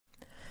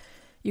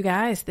You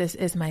guys, this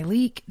is my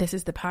leak. This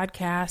is the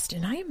podcast,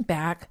 and I am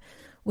back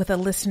with a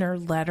listener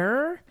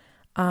letter.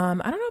 I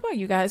don't know about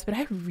you guys, but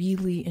I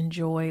really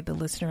enjoy the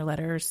listener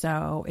letters.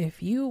 So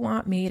if you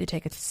want me to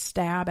take a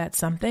stab at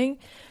something,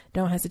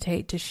 don't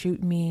hesitate to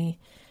shoot me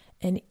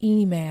an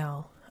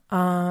email.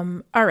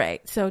 All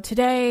right. So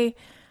today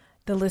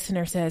the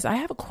listener says, I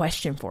have a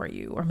question for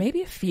you, or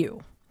maybe a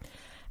few.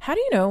 How do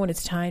you know when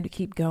it's time to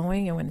keep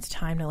going and when it's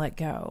time to let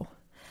go?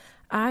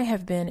 I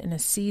have been in a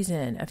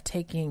season of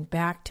taking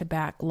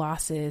back-to-back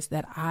losses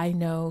that I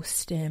know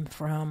stem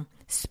from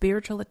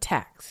spiritual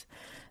attacks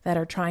that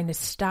are trying to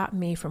stop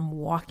me from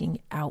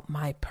walking out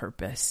my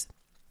purpose.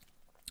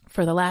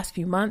 For the last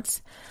few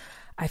months,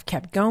 I've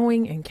kept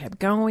going and kept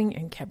going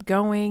and kept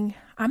going.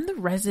 I'm the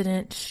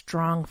resident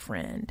strong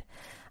friend.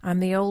 I'm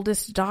the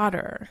oldest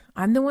daughter.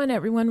 I'm the one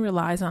everyone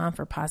relies on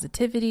for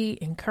positivity,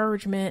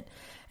 encouragement,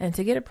 and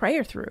to get a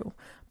prayer through.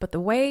 But the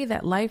way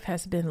that life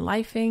has been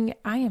lifing,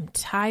 I am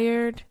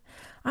tired.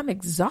 I'm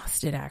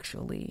exhausted,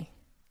 actually.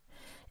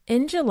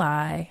 In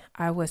July,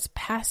 I was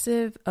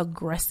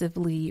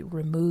passive-aggressively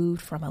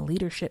removed from a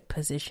leadership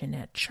position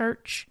at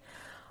church,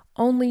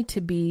 only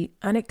to be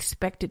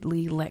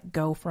unexpectedly let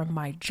go from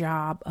my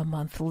job a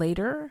month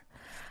later.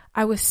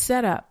 I was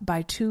set up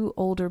by two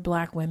older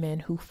Black women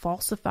who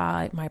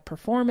falsified my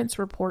performance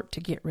report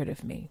to get rid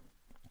of me.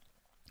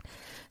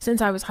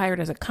 Since I was hired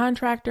as a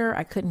contractor,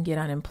 I couldn't get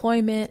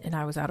unemployment and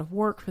I was out of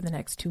work for the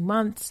next 2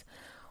 months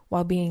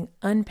while being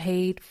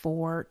unpaid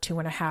for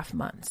 2.5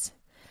 months.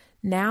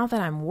 Now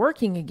that I'm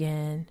working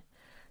again,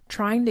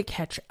 trying to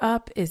catch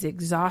up is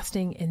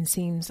exhausting and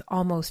seems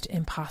almost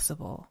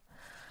impossible.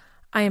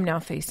 I am now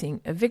facing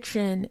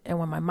eviction, and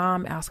when my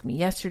mom asked me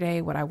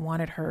yesterday what I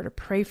wanted her to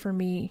pray for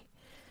me,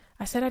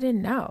 I said I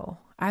didn't know.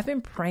 I've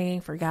been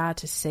praying for God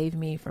to save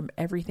me from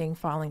everything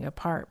falling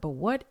apart, but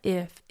what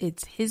if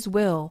it's His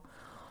will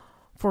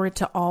for it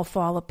to all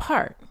fall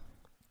apart?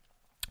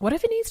 What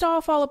if it needs to all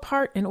fall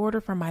apart in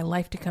order for my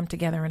life to come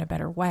together in a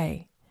better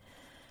way?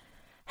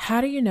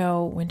 How do you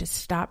know when to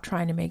stop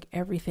trying to make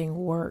everything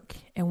work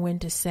and when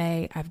to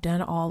say, I've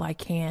done all I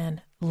can,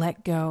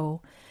 let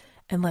go,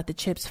 and let the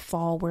chips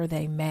fall where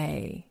they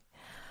may?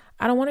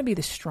 I don't want to be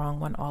the strong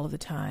one all of the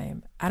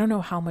time. I don't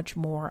know how much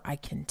more I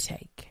can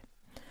take.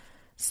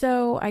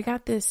 So I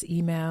got this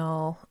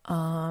email,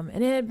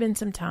 and it had been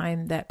some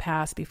time that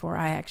passed before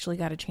I actually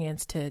got a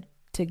chance to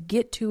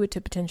get to it,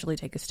 to potentially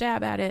take a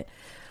stab at it.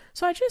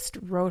 So I just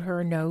wrote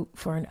her a note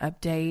for an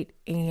update,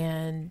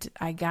 and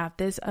I got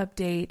this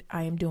update.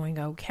 I am doing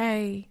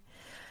okay.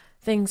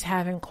 Things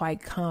haven't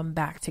quite come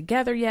back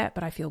together yet,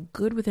 but I feel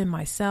good within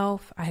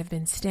myself. I have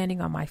been standing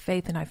on my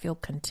faith, and I feel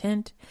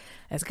content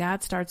as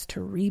God starts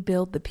to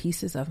rebuild the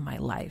pieces of my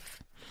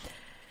life.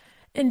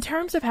 In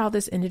terms of how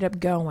this ended up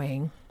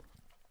going,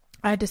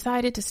 I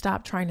decided to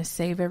stop trying to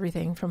save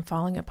everything from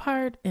falling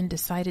apart and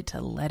decided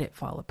to let it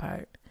fall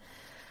apart.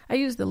 I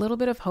used the little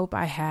bit of hope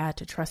I had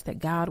to trust that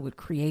God would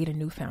create a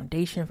new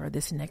foundation for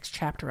this next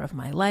chapter of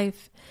my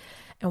life.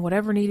 And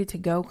whatever needed to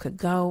go could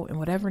go, and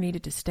whatever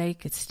needed to stay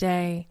could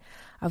stay.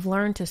 I've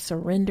learned to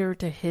surrender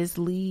to His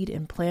lead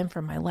and plan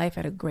for my life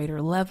at a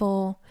greater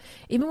level,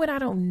 even when I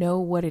don't know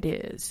what it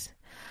is.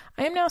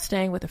 I am now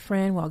staying with a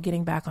friend while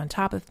getting back on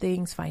top of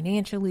things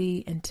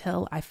financially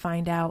until I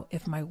find out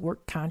if my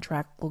work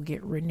contract will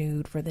get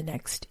renewed for the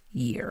next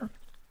year.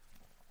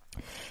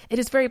 It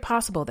is very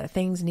possible that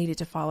things needed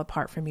to fall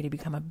apart for me to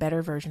become a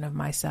better version of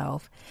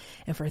myself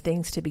and for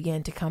things to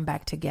begin to come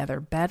back together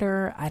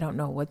better. I don't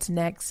know what's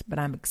next, but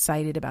I'm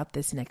excited about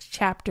this next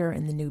chapter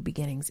and the new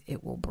beginnings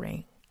it will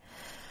bring.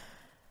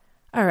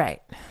 All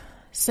right.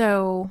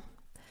 So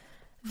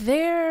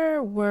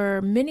there were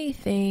many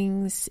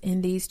things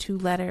in these two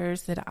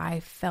letters that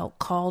I felt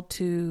called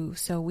to,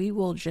 so we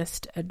will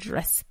just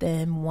address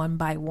them one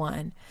by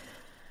one.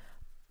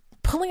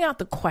 Pulling out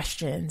the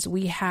questions,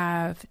 we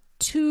have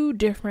two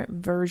different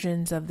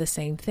versions of the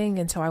same thing,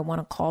 and so I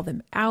want to call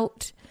them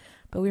out,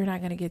 but we're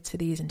not going to get to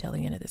these until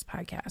the end of this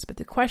podcast. But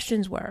the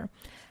questions were,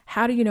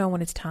 how do you know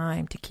when it's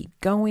time to keep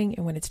going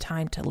and when it's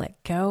time to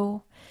let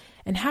go?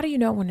 And how do you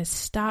know when to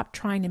stop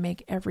trying to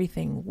make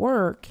everything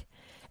work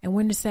and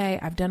when to say,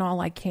 I've done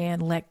all I can,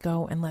 let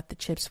go, and let the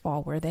chips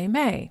fall where they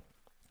may?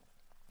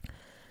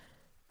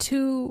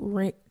 Two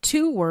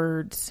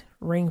words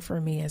ring for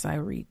me as I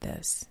read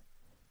this: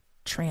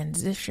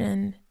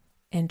 transition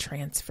and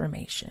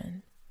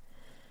transformation.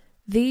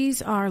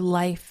 These are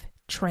life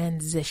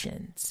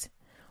transitions.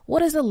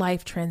 What is a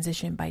life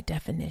transition by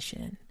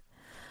definition?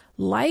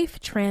 Life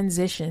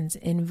transitions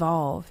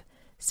involve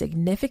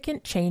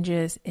significant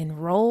changes in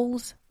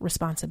roles,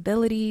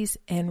 responsibilities,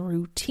 and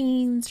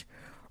routines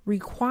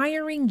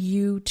requiring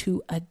you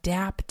to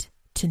adapt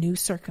to new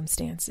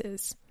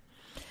circumstances.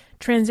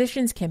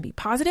 Transitions can be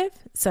positive,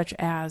 such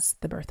as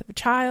the birth of a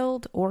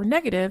child, or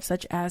negative,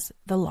 such as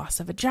the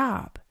loss of a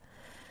job.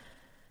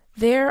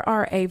 There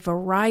are a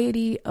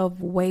variety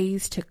of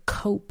ways to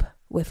cope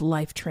with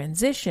life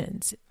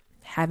transitions.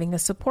 Having a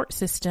support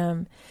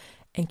system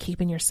and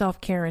keeping your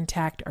self-care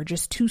intact are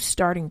just two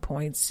starting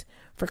points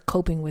for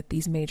coping with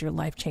these major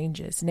life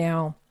changes.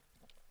 Now,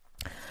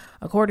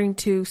 According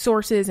to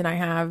sources, and I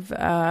have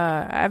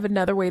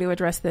another way to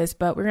address this,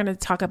 but we're going to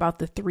talk about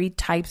the 3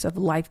 types of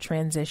life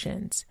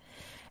transitions.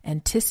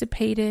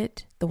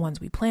 Anticipated, the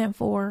ones we plan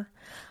for.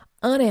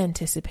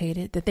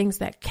 Unanticipated, the things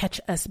that catch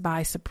us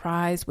by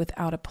surprise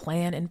without a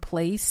plan in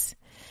place.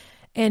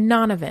 And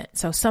non-event,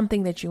 so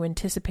something that you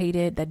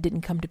anticipated that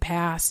didn't come to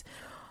pass,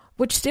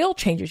 which still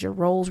changes your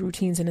roles,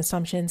 routines, and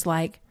assumptions,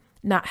 like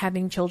not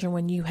having children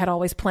when you had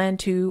always planned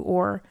to,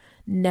 or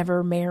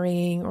never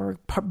marrying or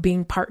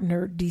being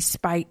partnered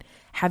despite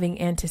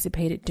having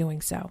anticipated doing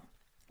so.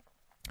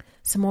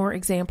 Some more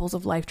examples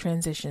of life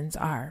transitions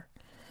are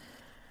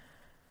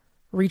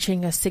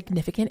reaching a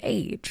significant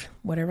age,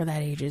 whatever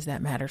that age is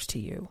that matters to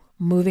you,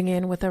 moving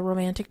in with a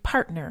romantic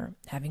partner,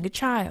 having a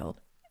child,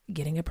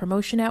 getting a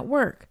promotion at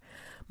work,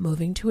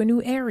 moving to a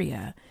new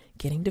area,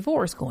 getting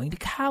divorced, going to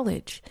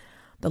college,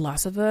 the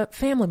loss of a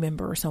family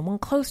member or someone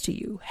close to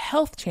you,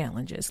 health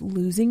challenges,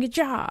 losing a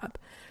job,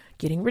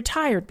 getting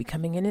retired,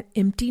 becoming an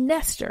empty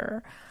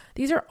nester.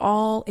 These are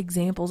all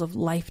examples of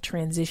life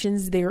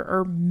transitions. There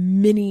are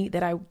many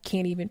that I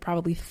can't even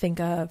probably think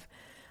of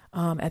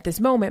at this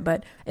moment.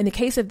 But in the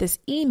case of this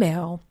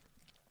email,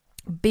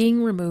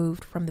 being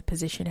removed from the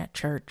position at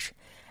church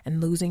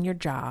and losing your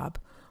job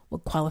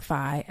would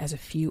qualify as a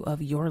few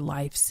of your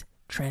life's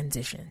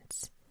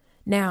transitions.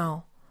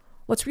 Now,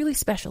 what's really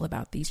special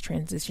about these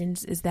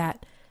transitions is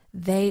that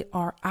they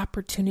are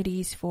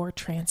opportunities for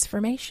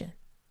transformation.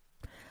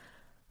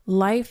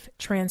 Life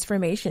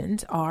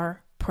transformations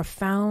are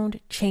profound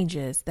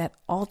changes that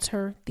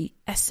alter the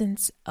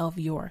essence of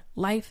your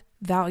life,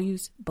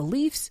 values,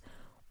 beliefs,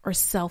 or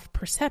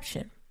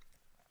self-perception.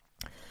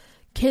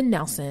 Ken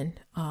Nelson,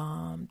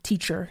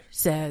 teacher,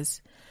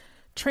 says,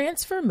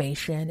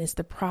 transformation is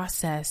the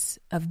process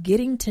of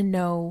getting to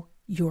know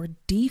your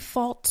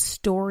default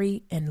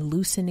story and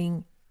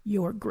loosening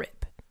your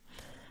grip.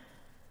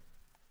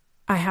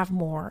 I have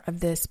more of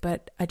this,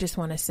 but I just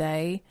want to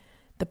say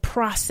the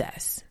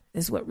process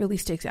is what really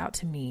sticks out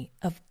to me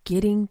of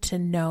getting to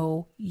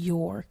know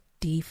your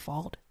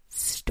default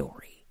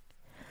story.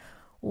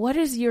 What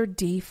is your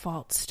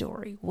default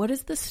story? What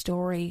is the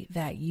story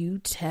that you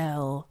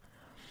tell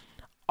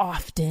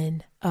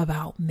often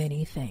about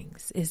many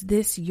things? Is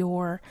this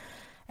your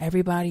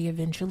everybody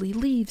eventually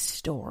leaves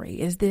story?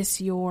 Is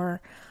this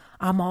your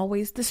I'm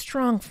always the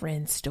strong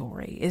friend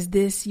story? Is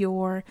this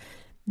your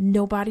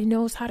nobody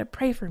knows how to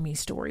pray for me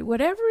story?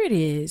 Whatever it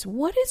is,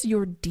 what is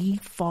your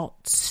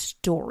default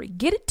story?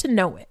 Get to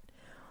know it.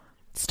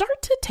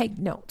 Start to take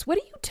notes. What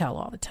do you tell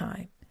all the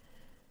time?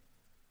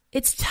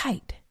 It's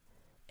tight.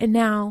 And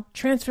now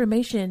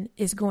transformation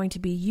is going to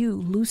be you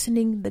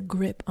loosening the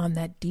grip on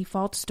that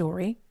default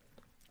story,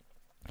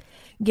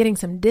 getting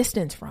some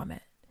distance from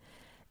it.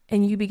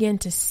 And you begin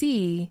to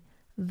see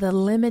the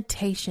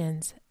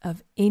limitations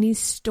of any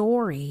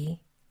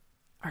story.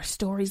 Our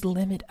stories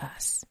limit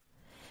us.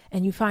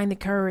 And you find the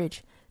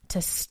courage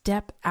to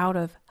step out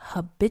of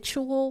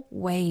habitual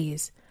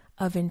ways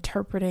of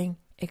interpreting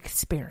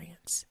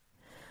experience.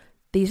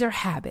 These are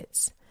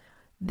habits.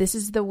 This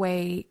is the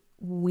way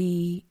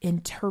we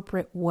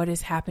interpret what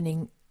is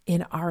happening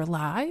in our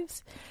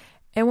lives.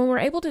 And when we're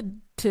able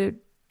to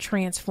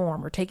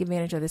transform or take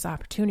advantage of this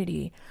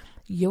opportunity,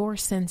 your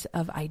sense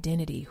of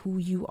identity, who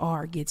you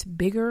are, gets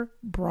bigger,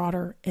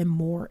 broader, and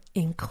more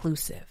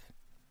inclusive.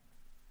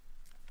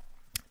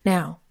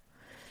 Now,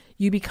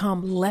 you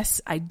become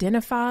less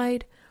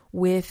identified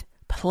with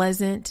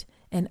pleasant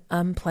and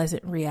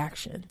unpleasant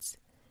reactions.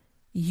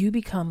 You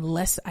become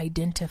less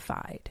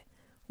identified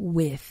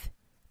with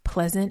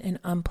pleasant and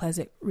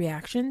unpleasant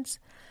reactions,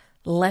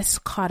 less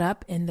caught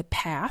up in the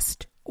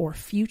past or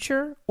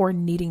future or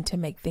needing to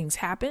make things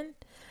happen.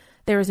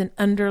 There is an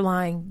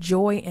underlying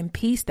joy and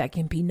peace that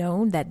can be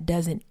known that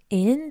doesn't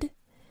end.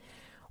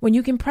 When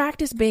you can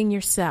practice being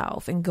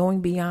yourself and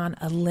going beyond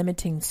a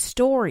limiting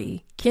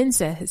story, Ken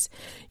says,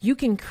 you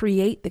can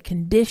create the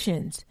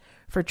conditions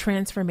for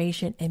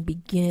transformation and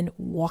begin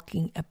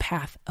walking a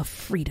path of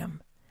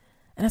freedom.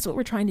 And that's what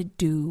we're trying to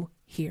do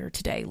here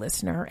today,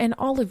 listener, and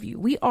all of you.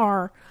 We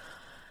are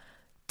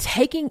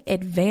taking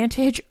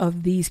advantage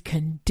of these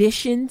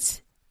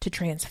conditions to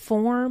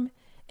transform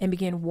and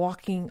begin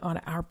walking on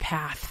our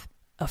path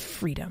of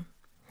freedom.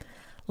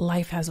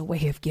 Life has a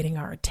way of getting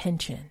our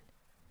attention.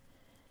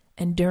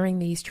 And during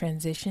these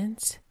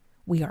transitions,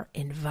 we are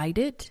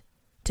invited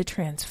to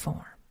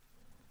transform.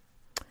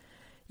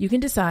 You can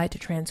decide to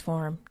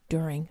transform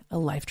during a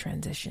life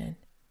transition.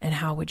 And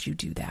how would you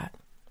do that?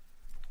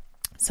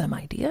 Some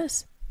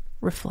ideas: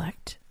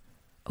 reflect,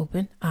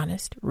 open,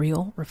 honest,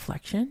 real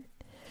reflection,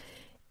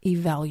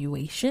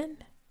 evaluation,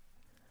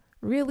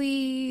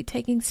 really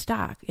taking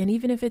stock. And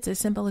even if it's as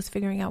simple as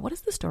figuring out, what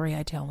is the story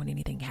I tell when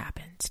anything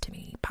happens to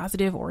me,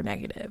 positive or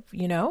negative,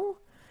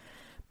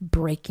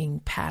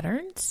 breaking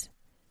patterns.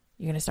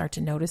 You're going to start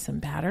to notice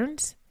some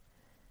patterns.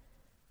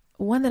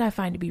 One that I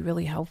find to be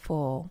really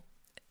helpful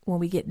when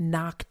we get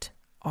knocked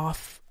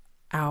off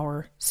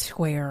our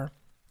square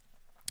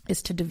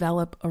is to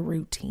develop a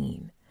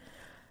routine.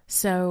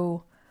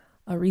 So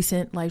A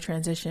recent life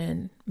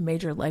transition,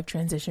 major life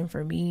transition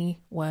for me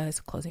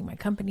was closing my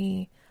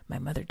company, my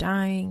mother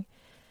dying,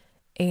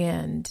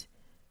 and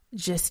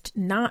just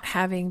not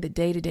having the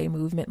day-to-day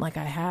movement like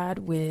I had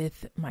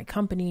with my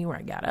company, where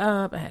I got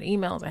up, I had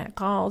emails, I had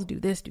calls, do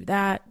this, do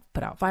that,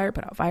 put out fire,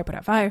 put out fire, put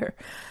out fire.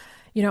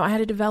 I had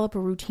to develop a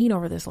routine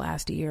over this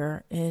last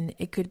year, and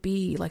it could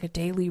be like a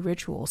daily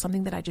ritual,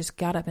 something that I just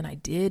got up and I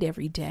did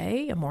every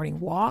day, a morning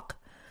walk,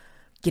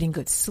 getting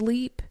good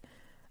sleep,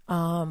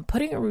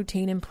 putting a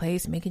routine in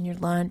place, making your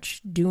lunch,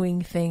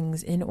 doing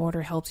things in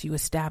order helps you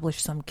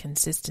establish some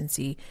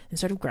consistency and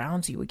sort of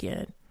grounds you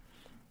again.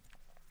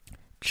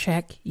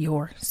 Check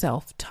your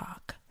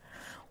self-talk.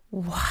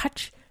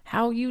 Watch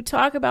how you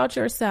talk about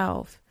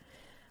yourself.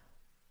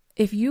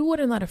 If you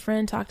wouldn't let a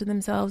friend talk to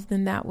themselves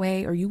in that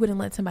way, or you wouldn't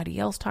let somebody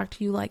else talk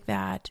to you like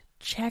that,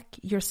 check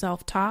your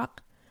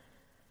self-talk.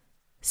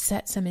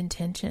 Set some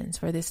intentions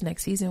for this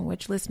next season,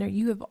 which, listener,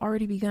 you have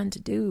already begun to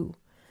do.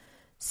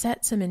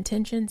 Set some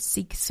intentions,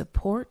 seek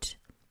support,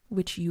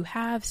 which you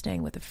have,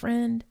 staying with a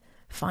friend,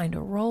 find a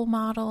role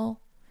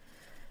model,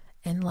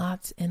 and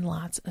lots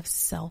of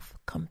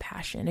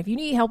self-compassion. If you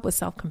need help with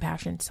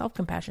self-compassion,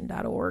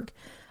 selfcompassion.org.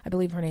 I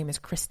believe her name is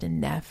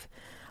Kristen Neff.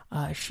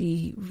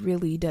 She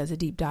really does a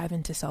deep dive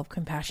into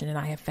self-compassion, and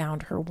I have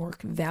found her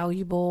work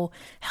valuable,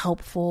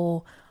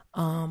 helpful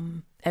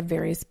at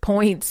various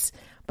points,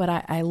 but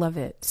I love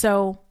it.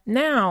 So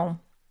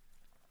now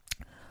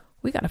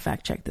we got to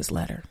fact check this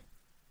letter.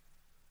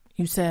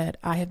 You said,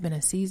 I have been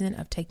a season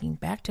of taking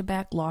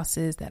back-to-back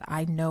losses that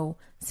I know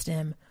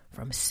stem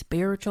from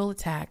spiritual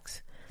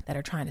attacks that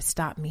are trying to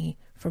stop me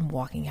from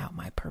walking out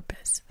my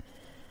purpose.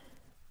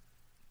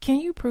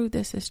 Can you prove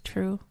this is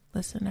true,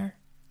 listener?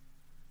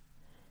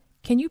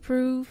 Can you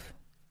prove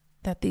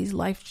that these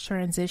life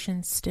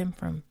transitions stem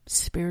from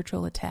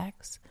spiritual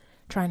attacks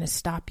trying to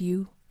stop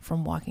you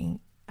from walking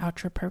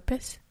out your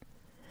purpose?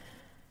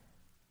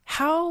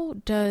 How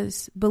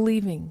does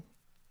believing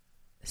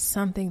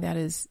something that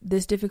is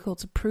this difficult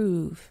to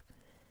prove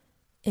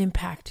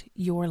impact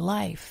your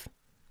life?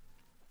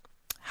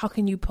 How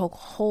can you poke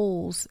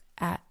holes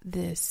at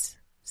this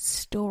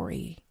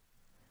story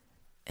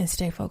and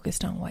stay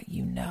focused on what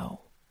you know?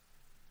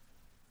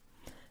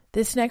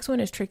 This next one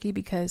is tricky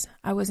because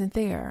I wasn't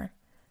there,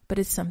 but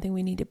it's something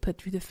we need to put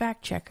through the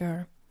fact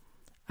checker.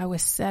 I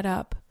was set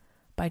up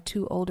by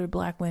two older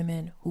Black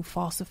women who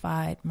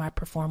falsified my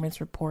performance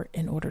report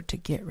in order to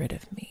get rid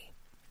of me.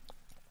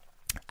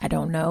 I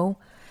don't know,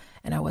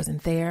 and I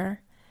wasn't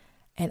there,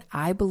 and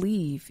I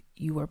believe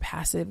you were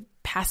passive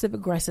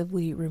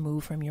aggressively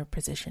removed from your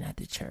position at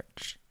the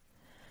church.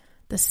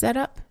 The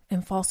setup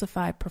and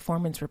falsified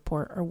performance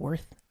report are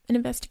worth an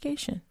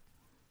investigation.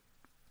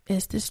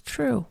 Is this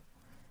true?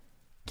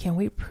 Can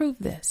we prove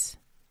this?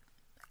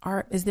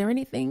 Is there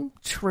anything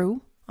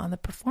true on the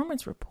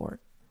performance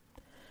report?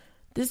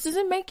 This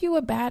doesn't make you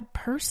a bad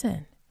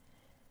person.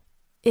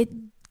 It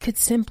could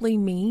simply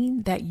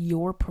mean that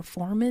your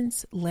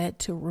performance led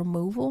to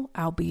removal,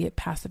 albeit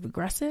passive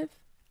aggressive.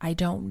 I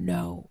don't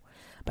know,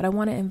 but I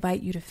want to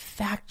invite you to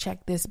fact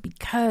check this,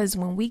 because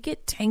when we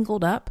get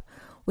tangled up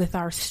with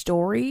our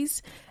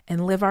stories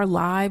and live our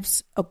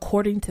lives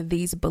according to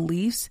these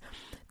beliefs,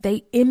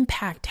 they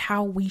impact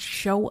how we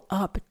show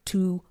up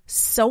to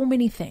so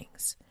many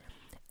things.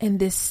 And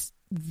these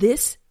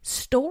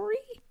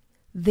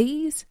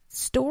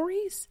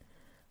stories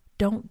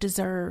don't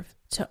deserve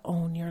to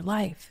own your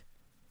life.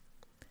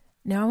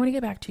 Now I want to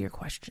get back to your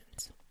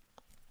questions.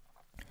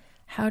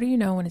 How do you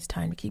know when it's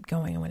time to keep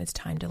going and when it's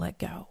time to let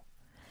go?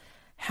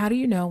 How do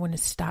you know when to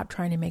stop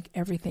trying to make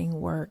everything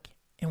work?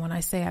 And when I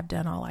say I've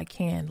done all I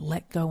can,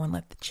 let go and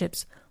let the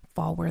chips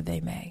fall where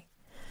they may.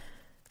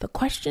 The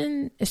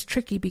question is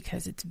tricky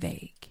because it's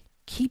vague.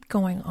 Keep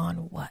going on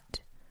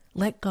what?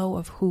 Let go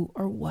of who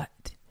or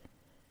what?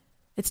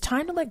 It's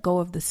time to let go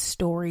of the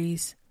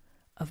stories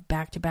of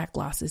back-to-back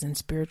losses and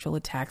spiritual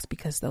attacks,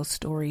 because those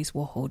stories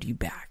will hold you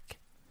back.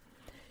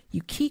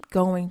 You keep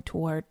going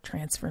toward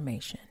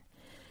transformation.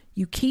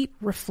 You keep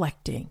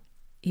reflecting,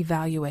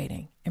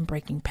 evaluating, and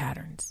breaking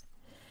patterns.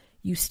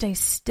 You stay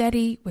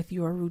steady with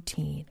your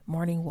routine,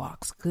 morning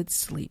walks, good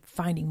sleep,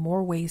 finding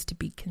more ways to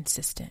be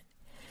consistent.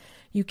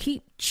 You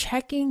keep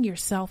checking your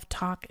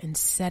self-talk and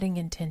setting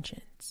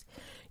intentions.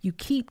 You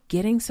keep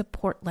getting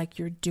support like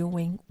you're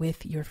doing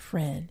with your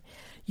friend.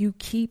 You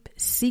keep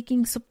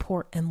seeking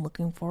support and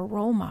looking for a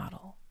role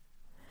model.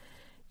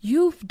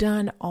 You've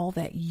done all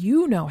that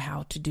you know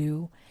how to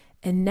do,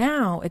 and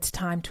now it's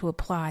time to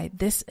apply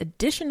this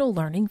additional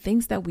learning,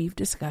 things that we've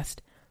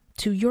discussed,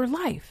 to your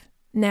life.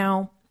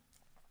 Now,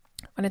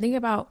 when I think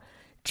about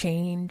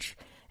change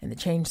and the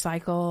change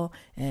cycle,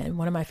 and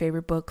one of my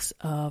favorite books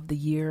of the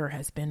year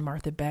has been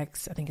Martha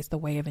Beck's, I think it's The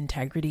Way of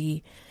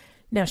Integrity.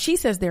 Now, she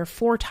says there are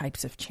 4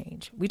 types of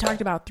change. We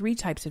talked about 3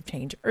 types of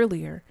change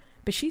earlier,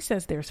 but she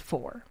says there's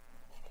 4.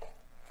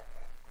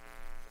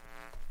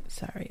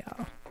 Sorry,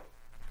 y'all.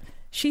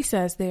 She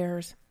says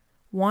there's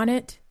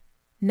wanted,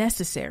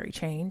 necessary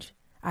change.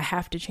 I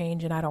have to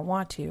change and I don't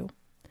want to.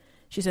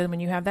 She said when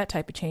you have that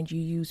type of change,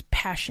 you use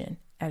passion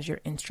as your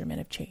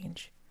instrument of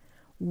change.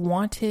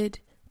 wanted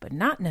but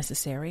not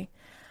necessary.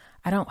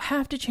 I don't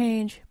have to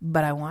change,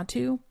 but I want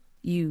to.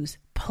 Use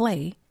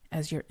play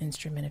as your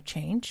instrument of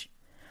change.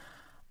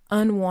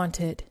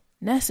 Unwanted,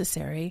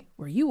 necessary,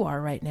 where you are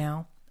right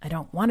now. I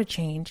don't want to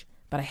change,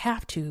 but I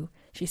have to.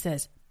 She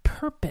says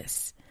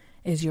purpose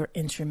is your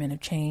instrument of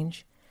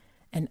change.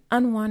 And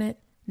unwanted,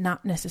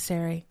 not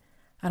necessary.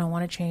 I don't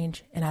want to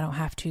change and I don't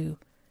have to.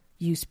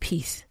 Use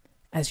peace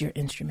as your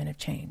instrument of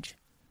change.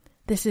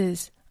 This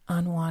is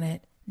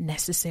unwanted,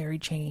 necessary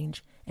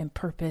change, and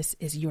purpose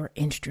is your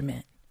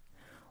instrument.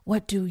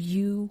 What do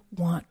you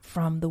want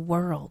from the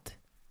world?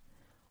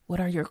 What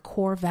are your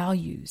core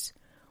values?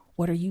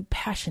 What are you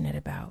passionate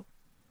about?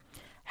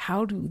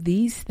 How do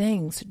these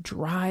things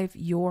drive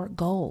your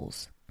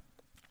goals?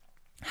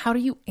 How do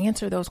you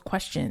answer those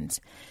questions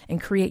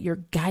and create your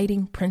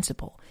guiding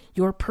principle,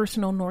 your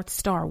personal North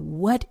Star?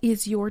 What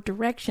is your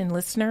direction,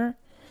 listener?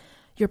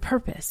 Your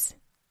purpose.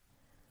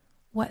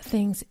 What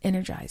things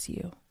energize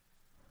you?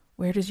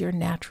 Where does your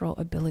natural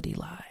ability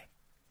lie?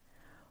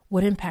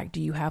 What impact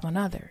do you have on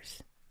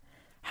others?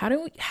 How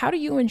do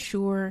you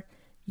ensure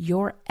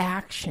your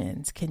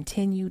actions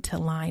continue to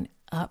line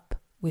up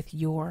with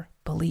your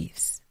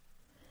beliefs?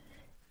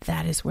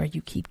 That is where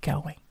you keep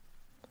going.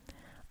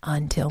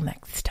 Until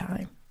next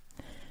time.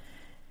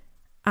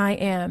 I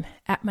am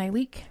at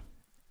Myleik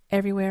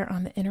everywhere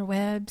on the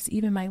interwebs,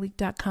 even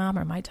myleik.com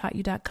or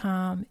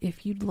mytaughtyou.com.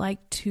 If you'd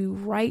like to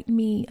write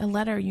me a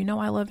letter, you know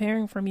I love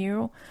hearing from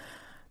you.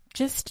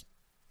 Just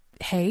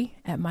hey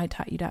at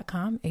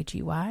mytaughtyou.com,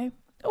 HEY,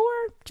 or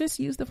just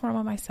use the form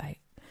on my site.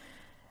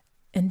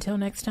 Until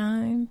next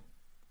time,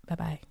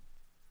 bye-bye.